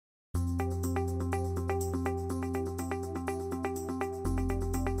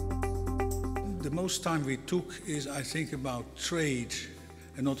The most time we took is, I think, about trade,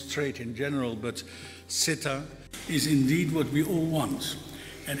 and not trade in general, but CETA is indeed what we all want.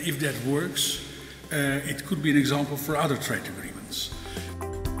 And if that works, it could be an example for other trade agreements.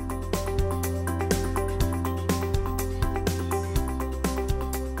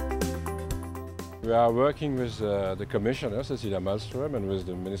 We are working with the Commissioner, Cecilia Malmström, and with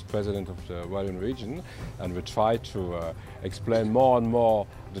the Minister President of the Walloon region, and we try to explain more and more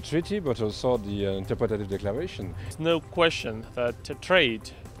the treaty, but also the interpretative declaration. There's no question that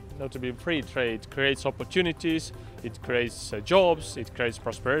trade, notably free trade, creates opportunities, it creates jobs, it creates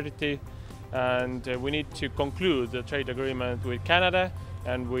prosperity, and we need to conclude the trade agreement with Canada,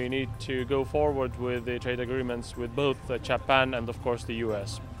 and we need to go forward with the trade agreements with both Japan and, of course, the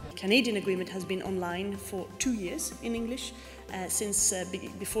US. The Canadian agreement has been online for 2 years in English, since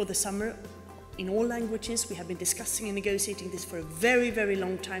before the summer. In all languages, we have been discussing and negotiating this for a very, very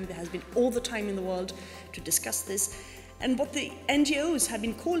long time. There has been all the time in the world to discuss this. And what the NGOs have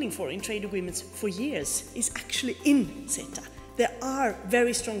been calling for in trade agreements for years is actually in CETA. There are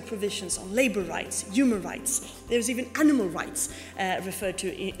very strong provisions on labour rights, human rights. There's even animal rights referred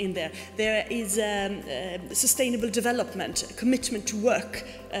to in there. There is sustainable development, a commitment to work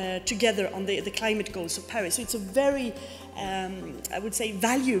together on the climate goals of Paris. So it's a very, I would say,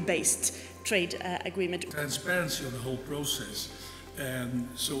 value-based trade agreement. Transparency of the whole process.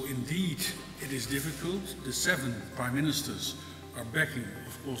 So indeed, it is difficult. The 7 Prime Ministers are backing,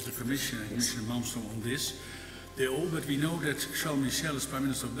 of course, the Commission and Commissioner Malmström on this. But we know that Michel is Prime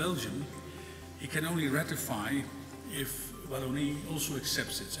Minister of Belgium. He can only ratify if Wallonie also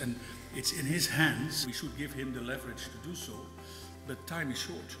accepts it. And it's in his hands. We should give him the leverage to do so, but time is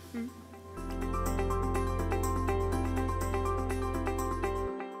short.